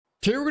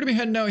Today we're going to be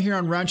heading out here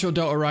on Rancho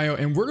del Arroyo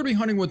and we're going to be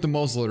hunting with the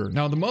Muzzleloader.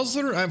 Now the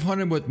Muzzleloader I've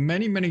hunted with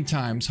many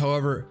times,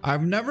 however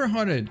I've never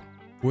hunted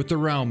with the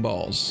round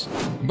balls.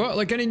 But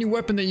like any new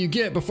weapon that you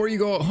get, before you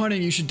go out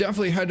hunting you should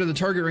definitely head to the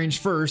target range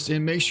first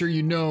and make sure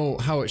you know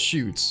how it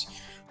shoots.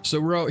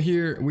 So we're out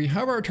here, we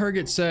have our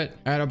target set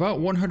at about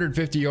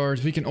 150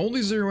 yards. We can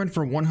only zero in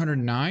for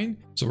 109,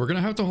 so we're going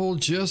to have to hold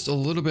just a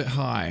little bit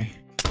high.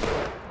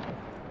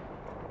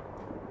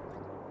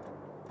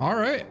 All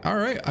right.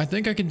 I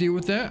think I can deal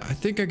with that. I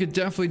think I could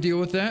definitely deal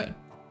with that.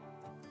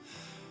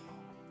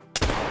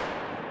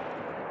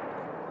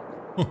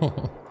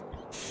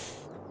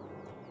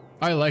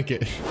 I like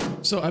it.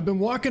 So I've been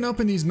walking up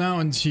in these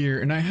mountains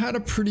here and I had a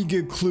pretty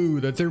good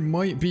clue that there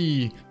might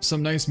be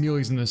some nice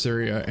muleys in this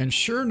area. And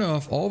sure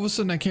enough, all of a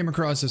sudden I came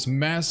across this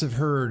massive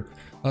herd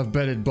of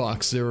bedded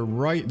bucks. They were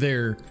right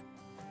there.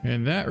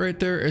 And that right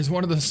there is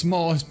one of the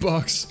smallest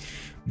bucks.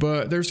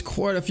 But there's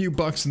quite a few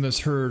bucks in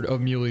this herd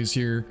of muleys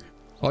here.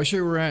 I'll show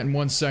you where we're at in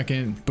 1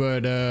 second,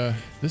 but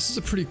this is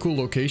a pretty cool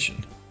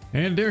location.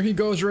 And there he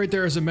goes right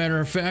there, as a matter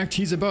of fact.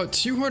 He's about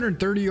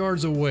 230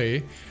 yards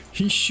away.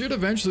 He should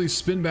eventually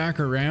spin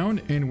back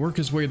around and work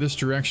his way this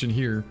direction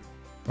here.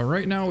 But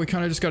right now we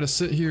kind of just got to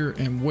sit here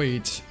and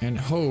wait and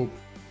hope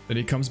that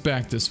he comes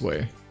back this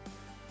way.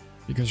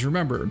 Because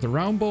remember, the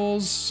round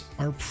balls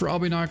are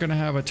probably not going to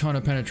have a ton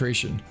of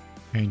penetration.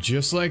 And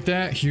just like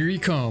that, here he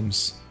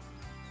comes.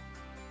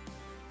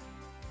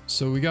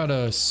 So we got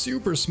a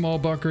super small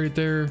buck right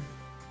there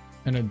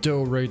and a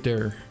doe right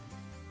there.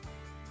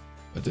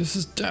 But this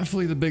is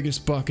definitely the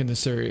biggest buck in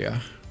this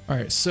area. All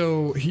right,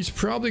 so he's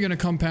probably going to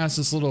come past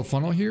this little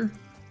funnel here,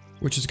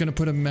 which is going to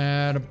put him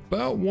at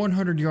about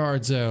 100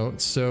 yards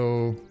out.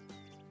 So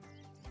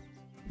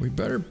we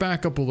better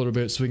back up a little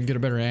bit so we can get a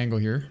better angle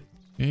here.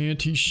 And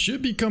he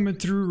should be coming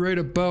through right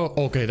about...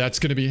 Okay, that's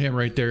going to be him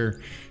right there.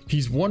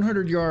 He's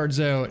 100 yards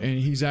out and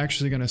he's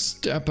actually going to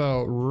step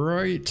out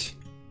right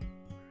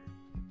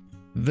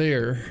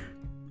there.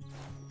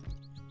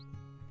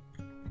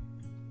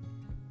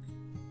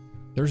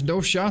 There's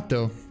no shot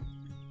though.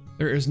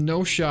 There is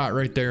no shot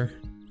right there.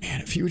 Man,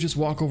 if he would just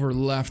walk over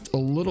left a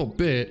little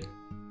bit,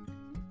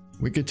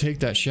 we could take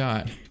that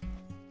shot.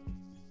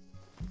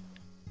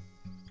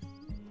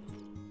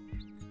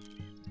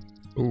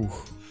 Ooh.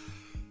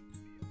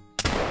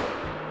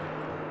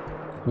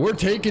 We're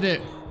taking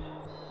it.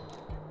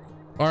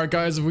 All right,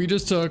 guys, we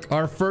just took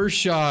our first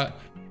shot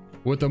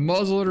with the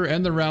muzzleloader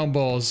and the round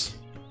balls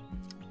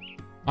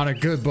on a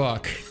good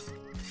buck.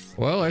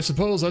 Well, I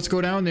suppose let's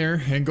go down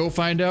there and go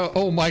find out.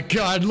 Oh my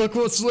god, look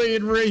what's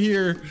laying right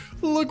here.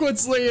 Look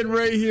what's laying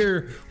right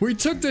here. We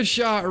took the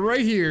shot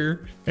right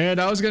here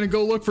and I was gonna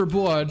go look for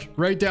blood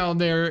right down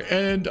there,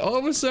 and all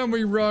of a sudden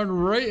we run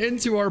right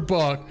into our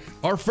buck,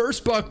 our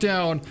first buck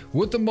down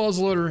with the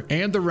muzzleloader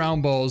and the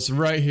round balls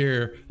right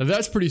here. Now,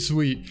 that's pretty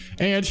sweet.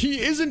 And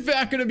he is in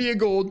fact gonna be a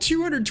gold,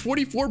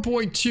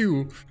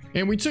 224.2.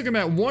 And we took him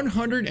at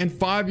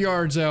 105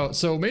 yards out,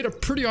 so made a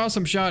pretty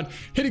awesome shot,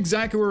 hit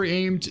exactly where he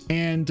aimed,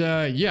 and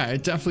yeah,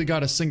 it definitely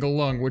got a single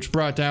lung, which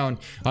brought down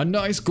a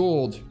nice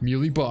gold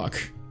muley buck.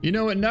 You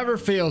know, it never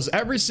fails.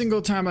 Every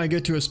single time I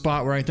get to a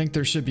spot where I think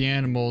there should be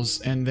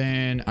animals, and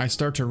then I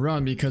start to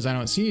run because I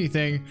don't see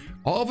anything,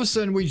 all of a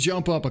sudden we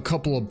jump up a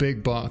couple of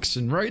big bucks,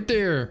 and right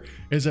there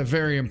is a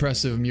very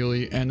impressive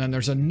muley, and then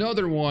there's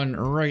another one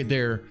right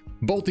there.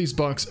 Both these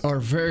bucks are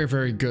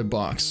very good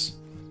bucks.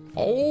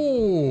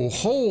 Oh,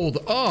 hold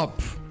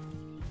up.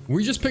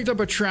 We just picked up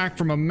a track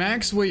from a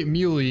max weight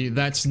muley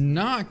that's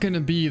not going to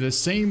be the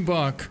same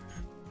buck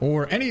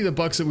or any of the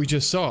bucks that we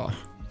just saw.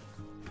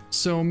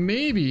 So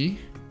maybe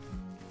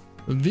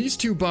these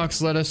two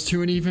bucks led us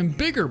to an even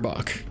bigger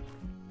buck.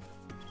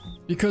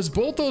 Because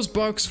both those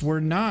bucks were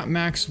not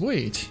max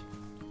weight.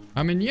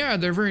 I mean, yeah,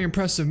 they're very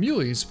impressive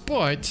muleys,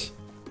 but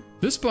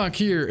this buck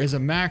here is a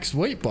max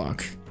weight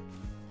buck.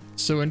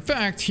 So in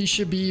fact, he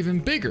should be even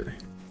bigger.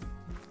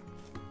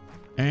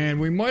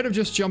 And we might have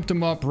just jumped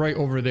him up right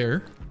over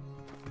there,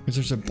 because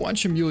there's a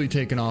bunch of muley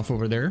taking off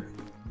over there.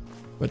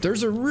 But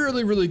there's a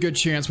really good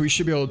chance we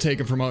should be able to take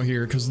him from out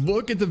here, because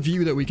look at the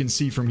view that we can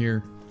see from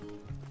here.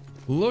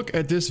 Look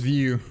at this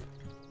view.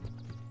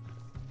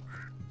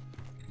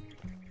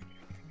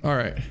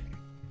 Alright.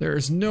 There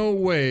is no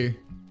way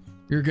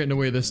you're getting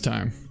away this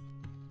time.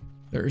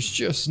 There's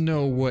just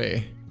no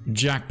way.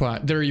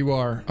 Jackpot. There you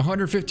are.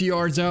 150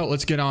 yards out.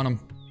 Let's get on him.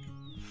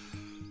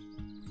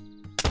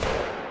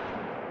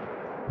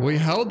 We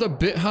held a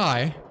bit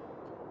high,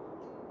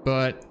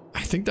 but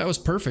I think that was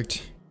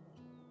perfect.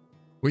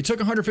 We took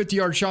a 150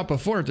 yard shot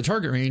before at the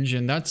target range,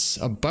 and that's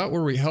about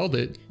where we held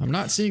it. I'm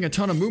not seeing a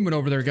ton of movement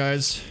over there,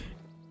 guys.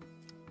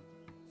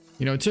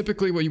 You know,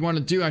 typically what you want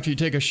to do after you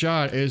take a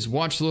shot is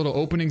watch the little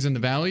openings in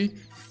the valley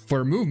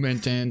for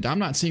movement, and I'm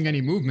not seeing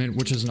any movement,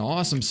 which is an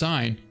awesome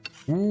sign.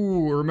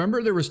 Ooh,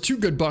 remember there was two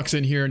good bucks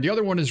in here, and the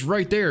other one is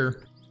right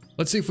there.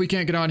 Let's see if we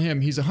can't get on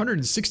him. He's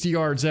 160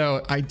 yards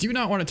out. I do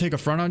not want to take a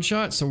front on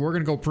shot, so we're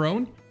going to go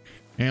prone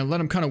and let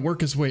him kind of work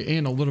his way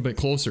in a little bit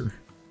closer.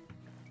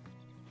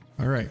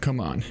 All right, come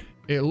on.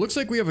 It looks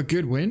like we have a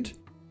good wind.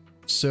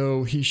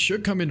 So he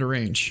should come into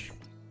range.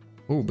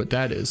 Oh, but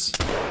that is...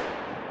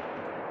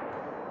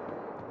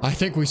 I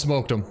think we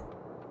smoked him.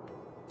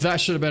 That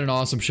should have been an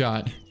awesome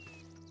shot.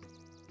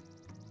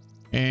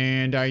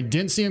 And I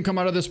didn't see him come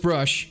out of this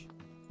brush.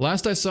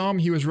 Last I saw him,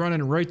 he was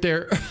running right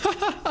there.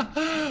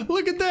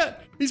 Look at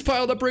that. He's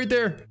piled up right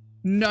there.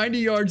 90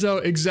 yards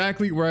out,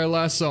 exactly where I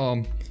last saw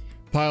him.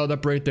 Piled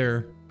up right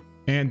there.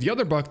 And the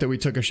other buck that we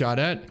took a shot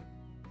at,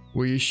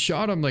 we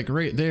shot him like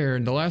right there.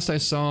 And the last I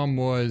saw him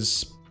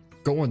was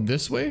going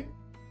this way.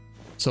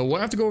 So we'll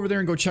have to go over there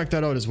and go check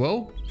that out as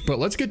well. But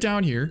let's get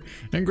down here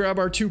and grab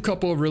our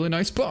couple of really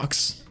nice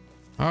bucks.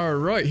 All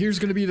right, here's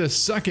going to be the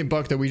second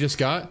buck that we just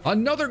got.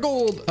 Another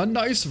gold, a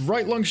nice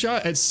right lung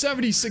shot at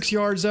 76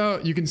 yards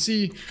out. You can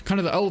see kind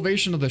of the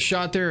elevation of the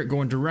shot there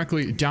going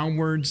directly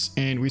downwards,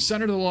 and we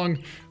centered the lung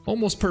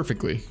almost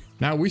perfectly.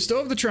 Now, we still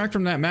have the track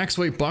from that max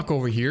weight buck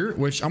over here,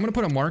 which I'm going to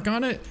put a mark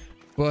on it.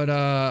 But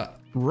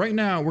right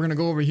now, we're going to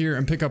go over here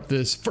and pick up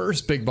this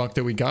first big buck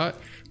that we got.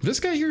 This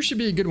guy here should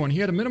be a good one. He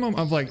had a minimum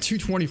of like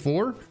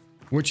 224,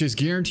 which is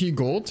guaranteed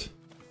gold.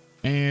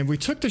 And we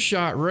took the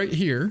shot right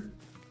here.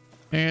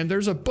 And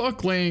there's a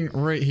buck laying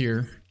right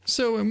here.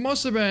 So it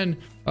must have been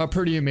a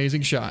pretty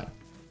amazing shot.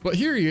 But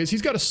here he is.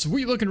 He's got a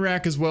sweet looking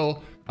rack as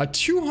well. A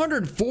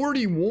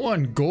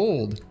 241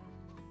 gold.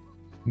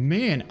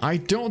 Man, I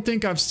don't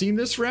think I've seen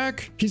this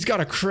rack. He's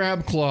got a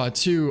crab claw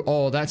too.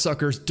 Oh, that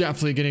sucker's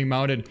definitely getting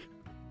mounted.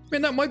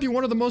 Man, that might be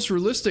one of the most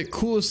realistic,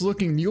 coolest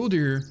looking mule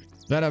deer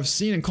that I've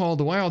seen in Call of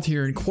the Wild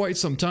here in quite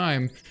some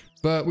time.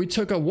 But we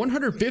took a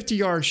 150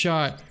 yard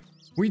shot.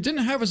 We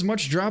didn't have as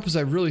much drop as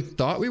I really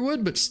thought we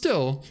would, but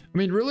still, I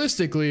mean,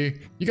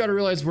 realistically, you got to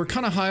realize we're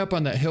kind of high up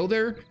on that hill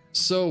there.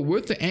 So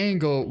with the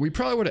angle, we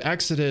probably would have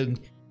exited,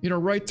 you know,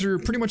 right through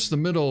pretty much the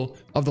middle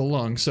of the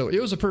lung. So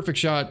it was a perfect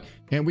shot,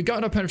 and we got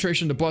enough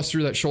penetration to bust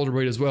through that shoulder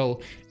blade as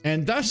well.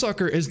 And that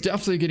sucker is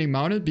definitely getting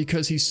mounted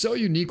because he's so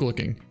unique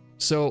looking.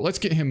 So let's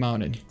get him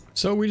mounted.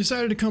 So we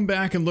decided to come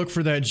back and look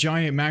for that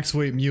giant max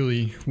weight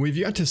muley. We've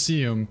yet to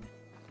see him,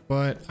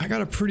 but I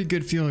got a pretty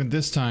good feeling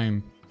this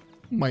time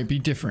might be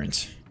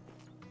different.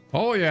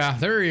 Oh yeah,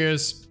 there he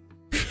is.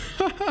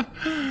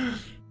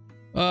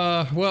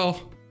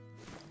 Well,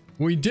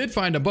 we did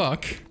find a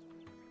buck,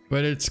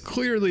 but it's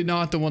clearly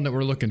not the one that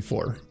we're looking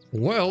for.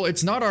 Well,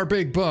 it's not our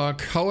big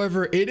buck.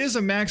 However, it is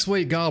a max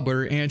weight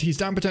gobbler, and he's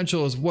down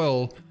potential as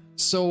well.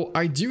 So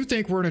I do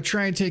think we're gonna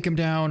try and take him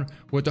down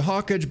with the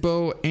hawk edge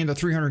bow and the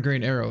 300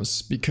 grain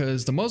arrows,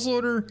 because the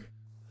muzzleloader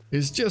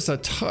is just a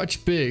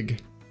touch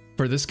big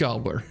for this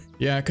gobbler.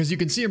 Yeah, because you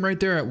can see him right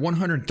there at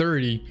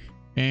 130.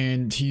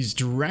 And he's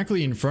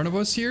directly in front of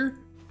us here.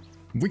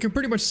 We can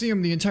pretty much see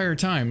him the entire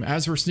time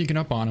as we're sneaking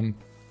up on him,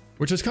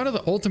 which is kind of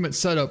the ultimate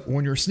setup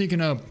when you're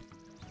sneaking up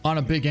on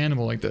a big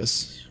animal like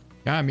this.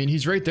 Yeah, I mean,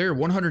 he's right there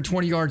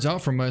 120 yards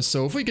out from us.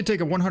 So if we could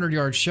take a 100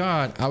 yard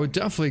shot, I would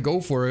definitely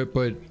go for it.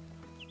 But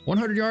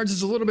 100 yards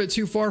is a little bit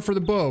too far for the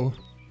bow.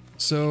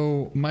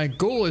 So my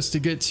goal is to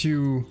get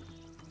to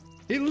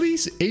at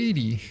least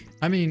 80.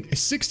 I mean,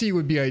 60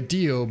 would be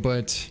ideal,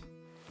 but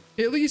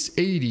at least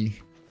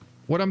 80.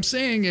 What I'm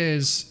saying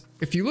is,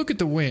 if you look at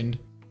the wind,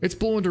 it's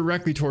blowing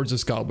directly towards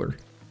this gobbler.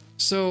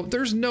 So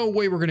there's no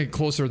way we're gonna get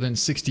closer than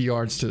 60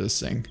 yards to this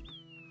thing.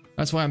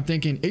 That's why I'm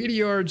thinking 80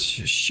 yards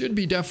should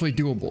be definitely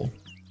doable.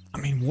 I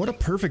mean, what a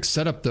perfect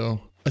setup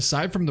though.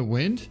 Aside from the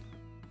wind,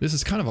 this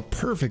is kind of a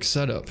perfect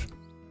setup.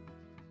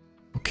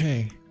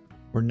 Okay,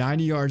 we're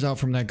 90 yards out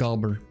from that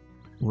gobbler.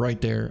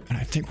 Right there, and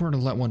I think we're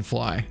gonna let one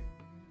fly.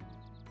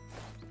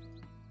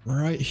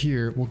 Right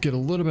here, we'll get a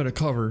little bit of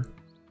cover.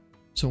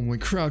 So when we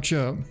crouch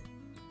up,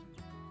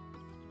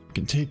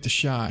 can take the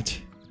shot.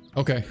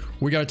 Okay,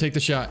 we gotta take the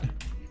shot.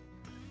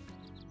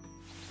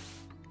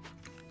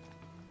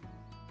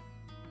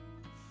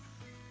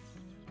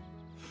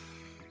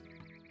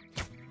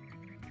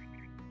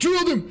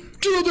 Drilled him!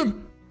 Drilled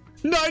him!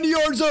 90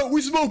 yards out,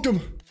 we smoked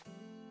him!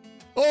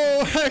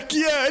 Oh, heck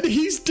yeah, and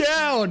he's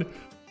down!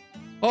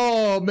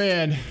 Oh,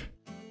 man.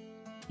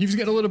 He was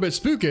getting a little bit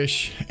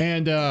spookish,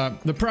 and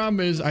the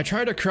problem is I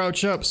tried to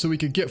crouch up so we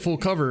could get full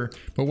cover,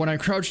 but when I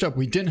crouched up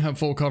we didn't have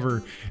full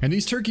cover, and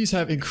these turkeys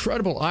have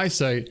incredible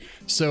eyesight,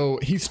 so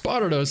he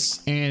spotted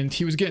us and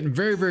he was getting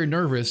very, very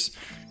nervous.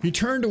 He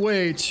turned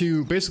away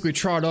to basically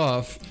trot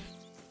off,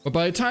 but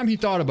by the time he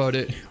thought about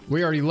it,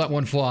 we already let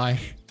one fly,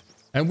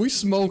 and we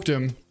smoked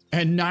him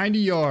at 90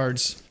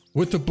 yards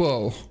with the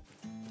bow.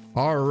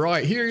 All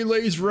right, here he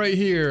lays right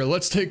here.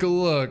 Let's take a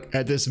look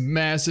at this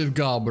massive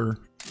gobbler.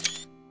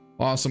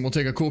 Awesome, we'll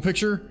take a cool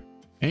picture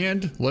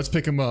and let's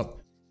pick him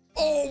up.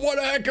 Oh, what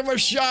a heck of a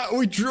shot.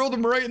 We drilled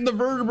him right in the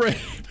vertebrae,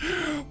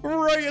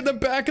 right in the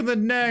back of the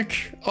neck.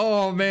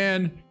 Oh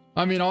man.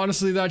 I mean,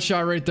 honestly, that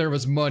shot right there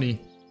was money.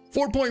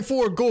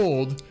 4.4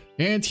 gold,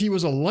 and he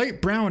was a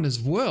light brown as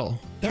well.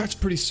 That's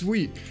pretty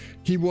sweet.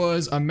 He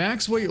was a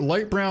max weight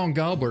light brown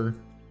gobbler.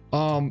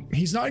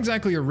 He's not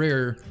exactly a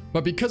rare,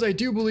 but because I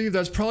do believe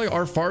that's probably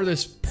our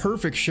farthest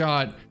perfect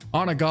shot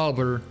on a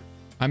gobbler.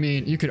 I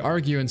mean, you could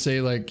argue and say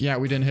like, yeah,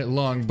 we didn't hit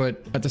lung,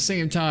 but at the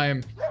same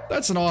time,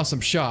 That's an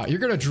awesome shot. You're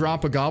gonna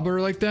drop a gobbler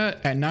like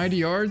that at 90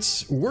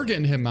 yards. We're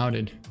getting him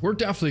mounted. We're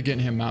definitely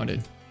getting him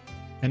mounted.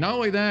 And not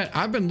only that,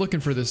 I've been looking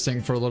for this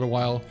thing for a little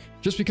while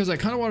just because I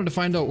kind of wanted to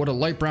find out what a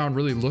light brown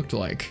really looked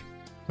like.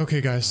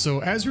 Okay guys,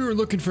 so as we were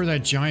looking for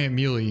that giant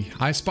muley,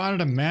 I spotted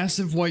a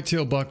massive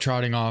whitetail buck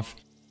trotting off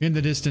in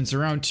the distance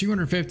around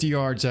 250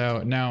 yards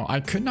out. Now,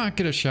 I could not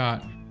get a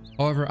shot.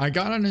 However, I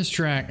got on his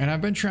track and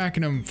I've been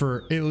tracking him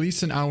for at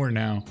least an hour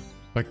now.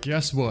 But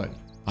guess what?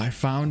 I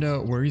found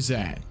out where he's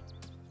at.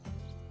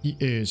 He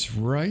is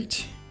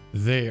right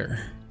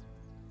there.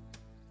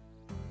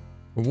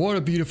 What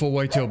a beautiful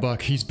whitetail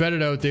buck. He's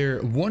bedded out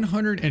there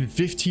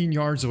 115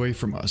 yards away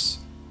from us.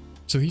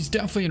 So he's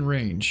definitely in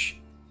range.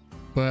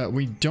 But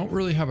we don't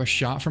really have a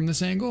shot from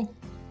this angle.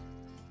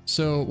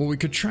 So what we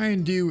could try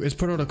and do is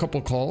put out a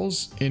couple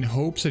calls in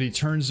hopes that he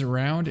turns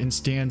around and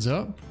stands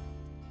up.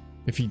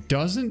 If he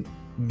doesn't,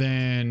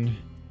 then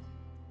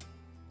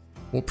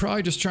we'll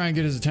probably just try and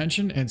get his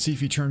attention and see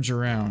if he turns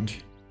around.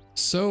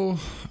 So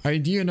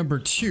idea number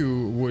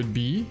 2 would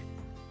be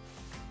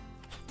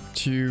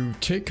to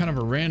take kind of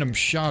a random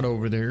shot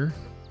over there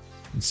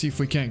and see if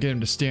we can't get him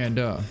to stand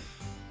up.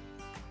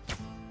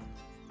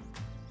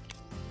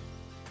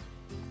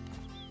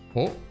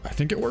 Oh, I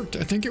think it worked.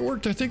 I think it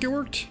worked. I think it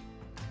worked.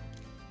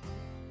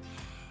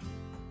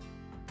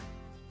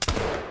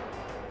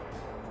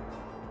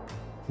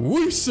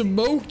 We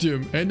smoked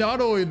him, and not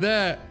only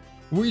that,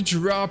 we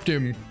dropped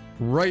him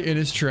right in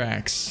his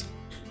tracks.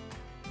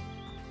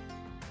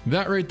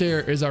 That right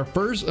there is our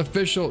first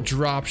official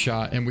drop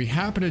shot, and we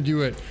happen to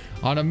do it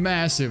on a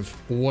massive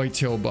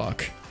whitetail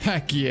buck.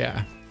 Heck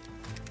yeah.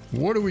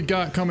 What do we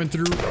got coming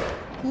through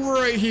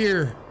right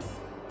here?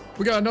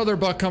 We got another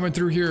buck coming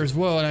through here as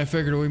well, and I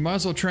figured we might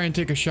as well try and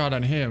take a shot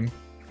on him.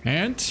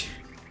 And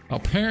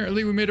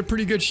apparently we made a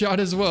pretty good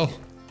shot as well,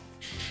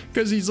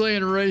 because he's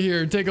laying right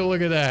here. Take a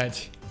look at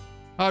that.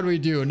 How do we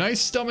do? Nice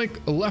stomach,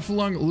 left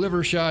lung,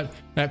 liver shot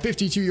at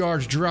 52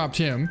 yards, dropped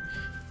him.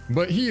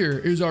 But here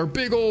is our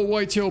big old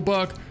whitetail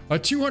buck, a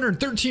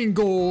 213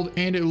 gold,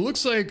 and it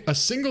looks like a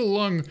single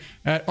lung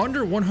at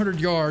under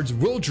 100 yards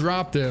will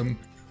drop them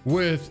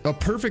with a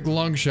perfect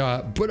lung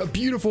shot, but a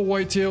beautiful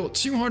whitetail,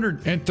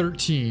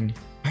 213.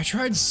 I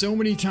tried so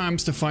many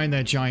times to find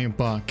that giant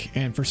buck,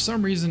 and for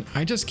some reason,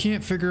 I just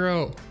can't figure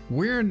out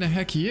where in the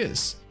heck he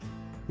is.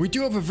 We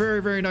do have a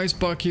very, very nice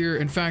buck here.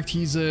 In fact,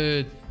 he's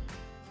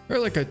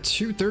like a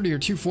 230 or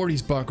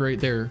 240s buck right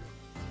there.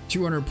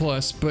 200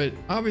 plus, but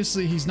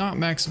obviously he's not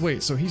max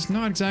weight, so he's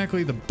not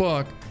exactly the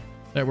buck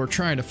that we're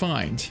trying to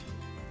find.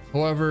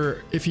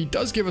 However, if he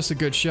does give us a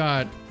good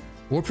shot,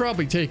 we'll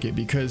probably take it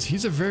because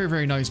he's a very,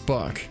 very nice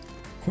buck.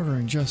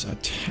 Quartering just a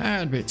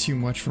tad bit too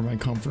much for my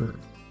comfort.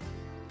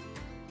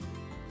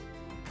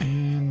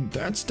 And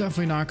that's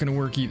definitely not going to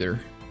work either.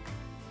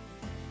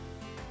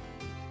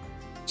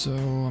 So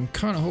I'm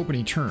kind of hoping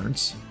he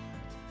turns.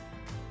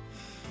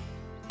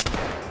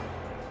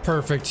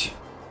 Perfect.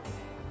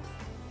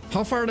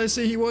 How far did I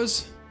say he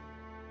was?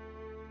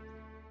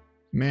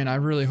 Man, I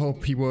really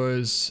hope he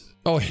was...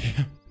 Oh,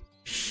 yeah.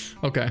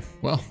 Okay,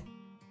 well,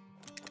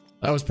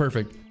 that was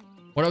perfect.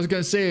 What I was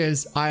gonna say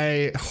is,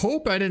 I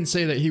hope I didn't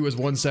say that he was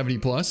 170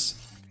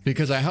 plus,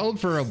 because I held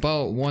for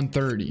about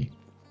 130,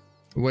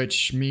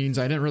 which means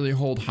I didn't really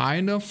hold high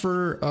enough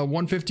for a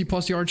 150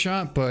 plus yard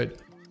shot, but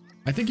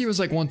I think he was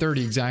like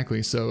 130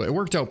 exactly, so it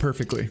worked out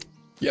perfectly.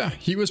 Yeah,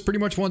 he was pretty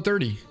much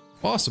 130.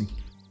 Awesome.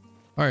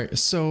 All right,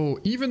 so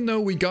even though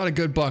we got a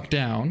good buck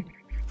down,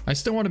 I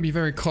still want to be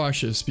very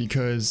cautious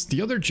because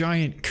the other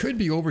giant could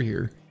be over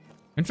here.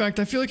 In fact,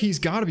 I feel like he's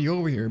got to be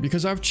over here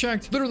because I've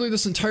checked literally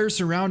this entire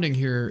surrounding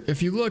here.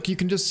 If you look, you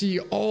can just see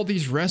all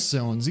these rest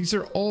zones. These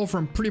are all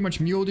from pretty much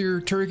mule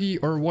deer, turkey,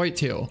 or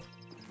whitetail.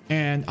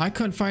 And I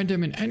couldn't find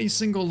him in any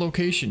single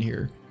location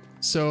here.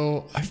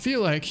 So I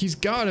feel like he's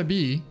got to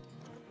be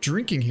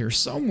drinking here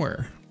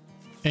somewhere.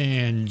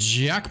 And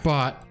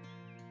jackpot.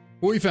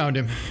 We found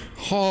him.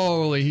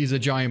 Holy, he's a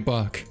giant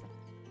buck.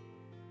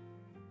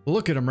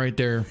 Look at him right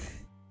there.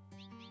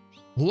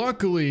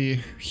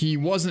 Luckily, he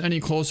wasn't any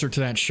closer to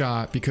that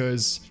shot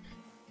because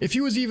if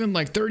he was even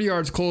like 30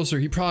 yards closer,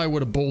 he probably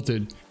would have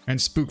bolted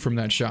and spooked from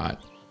that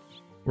shot.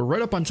 We're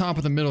right up on top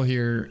of the middle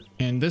here,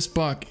 and this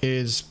buck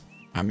is,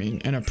 I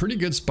mean, in a pretty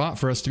good spot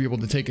for us to be able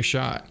to take a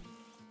shot.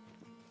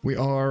 We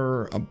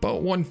are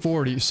about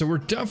 140, so we're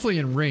definitely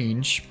in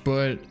range,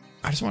 but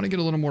I just want to get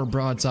a little more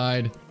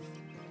broadside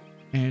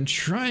and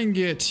try and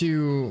get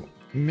to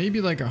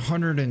maybe like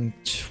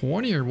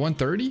 120 or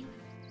 130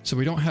 so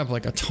we don't have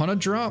like a ton of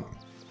drop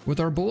with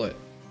our bullet.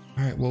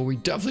 All right, well, we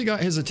definitely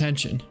got his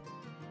attention.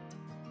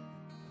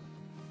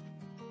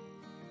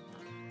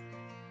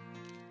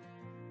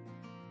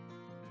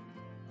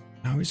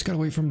 Now we just gotta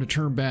wait for him to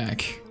turn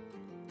back.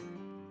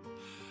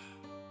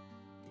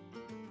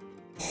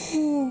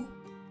 Oh,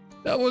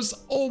 that was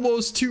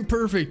almost too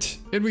perfect,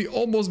 and we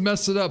almost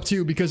messed it up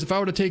too, because if I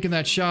would have taken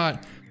that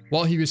shot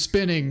while he was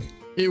spinning,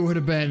 it would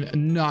have been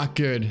not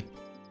good.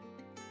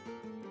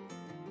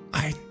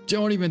 I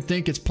don't even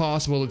think it's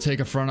possible to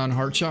take a front-on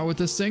heart shot with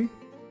this thing,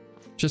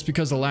 just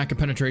because of lack of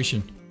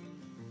penetration.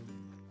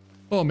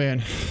 Oh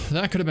man,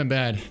 that could have been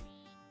bad.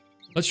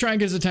 Let's try and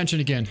get his attention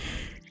again.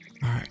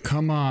 All right,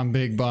 come on,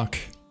 big buck.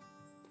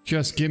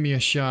 Just give me a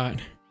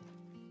shot.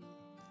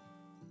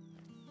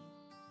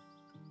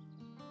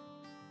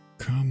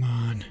 Come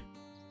on.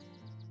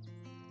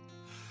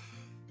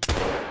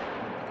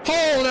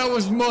 Oh, that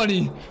was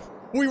money.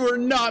 We were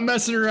not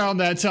messing around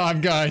that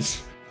time,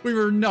 guys. We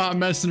were not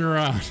messing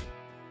around.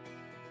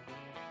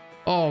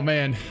 Oh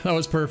man, that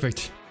was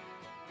perfect.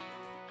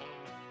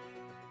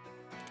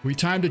 We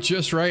timed it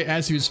just right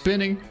as he was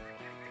spinning,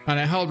 and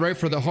I held right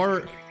for the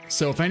heart.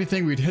 So if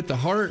anything, we'd hit the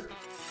heart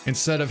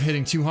instead of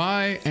hitting too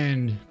high,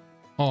 and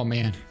oh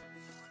man.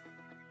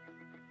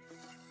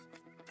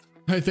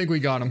 I think we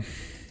got him.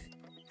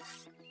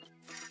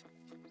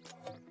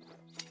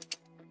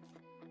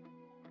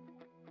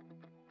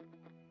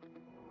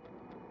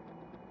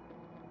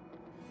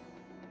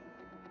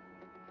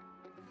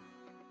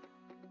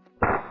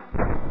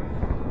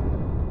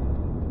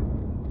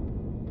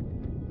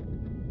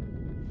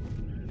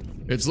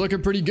 It's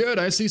looking pretty good.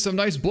 I see some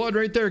nice blood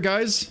right there,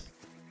 guys.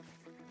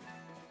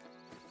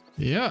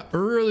 Yeah,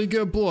 really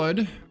good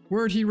blood.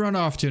 Where'd he run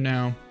off to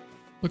now?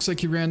 Looks like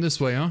he ran this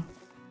way, huh?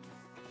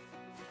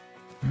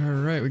 All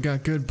right, we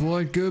got good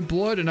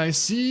blood, and I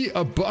see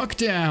a buck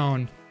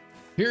down.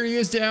 Here he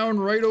is down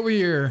right over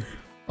here.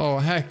 Oh,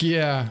 heck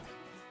yeah.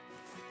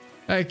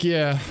 Heck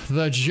yeah,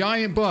 the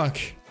giant buck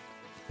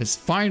is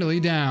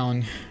finally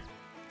down.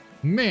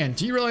 Man,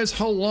 do you realize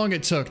how long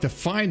it took to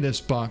find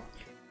this buck?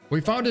 We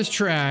found his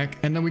track,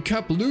 and then we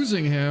kept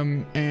losing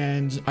him,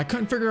 and I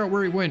couldn't figure out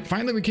where he went.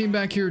 Finally, we came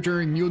back here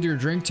during mule deer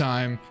drink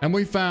time, and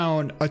we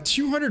found a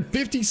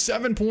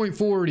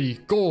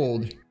 257.40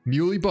 gold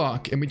muley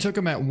buck, and we took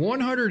him at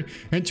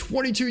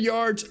 122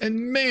 yards, and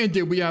man,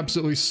 did we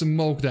absolutely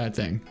smoke that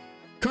thing.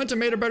 Couldn't have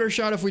made a better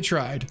shot if we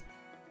tried.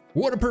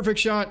 What a perfect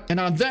shot. And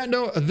on that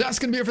note, that's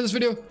gonna be it for this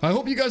video. I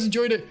hope you guys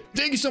enjoyed it.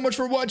 Thank you so much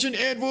for watching,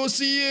 and we'll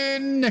see you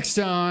next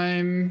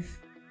time.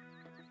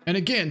 And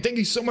again, thank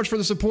you so much for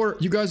the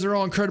support. You guys are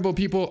all incredible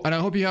people, and I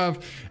hope you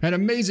have an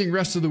amazing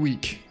rest of the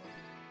week.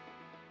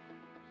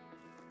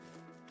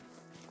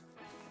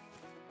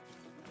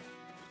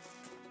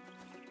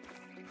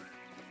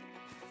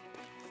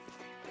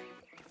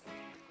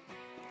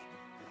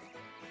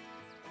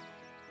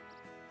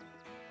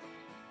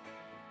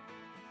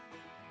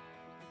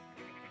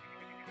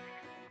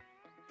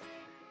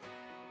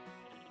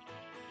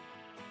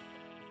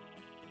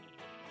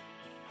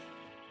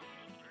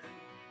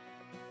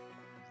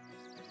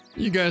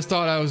 You guys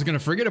thought I was gonna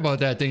forget about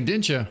that thing,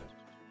 didn't you?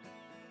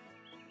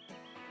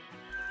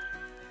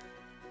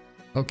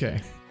 Okay.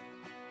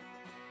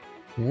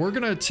 We're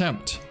gonna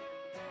attempt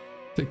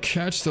to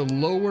catch the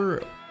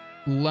lower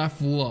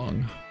left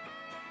lung.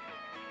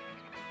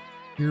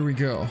 Here we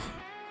go.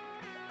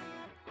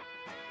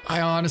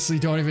 I honestly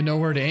don't even know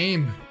where to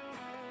aim.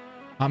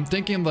 I'm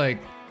thinking like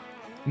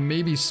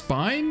maybe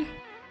spine?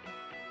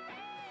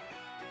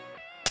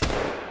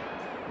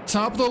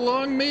 Top of the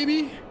lung,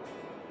 maybe?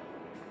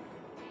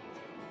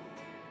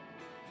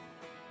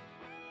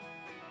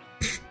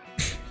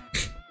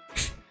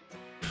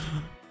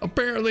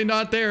 Apparently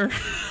not there.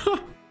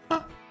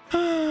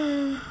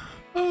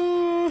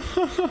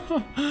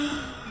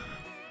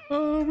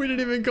 Oh, we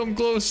didn't even come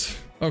close.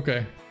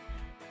 Okay.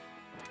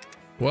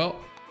 Well,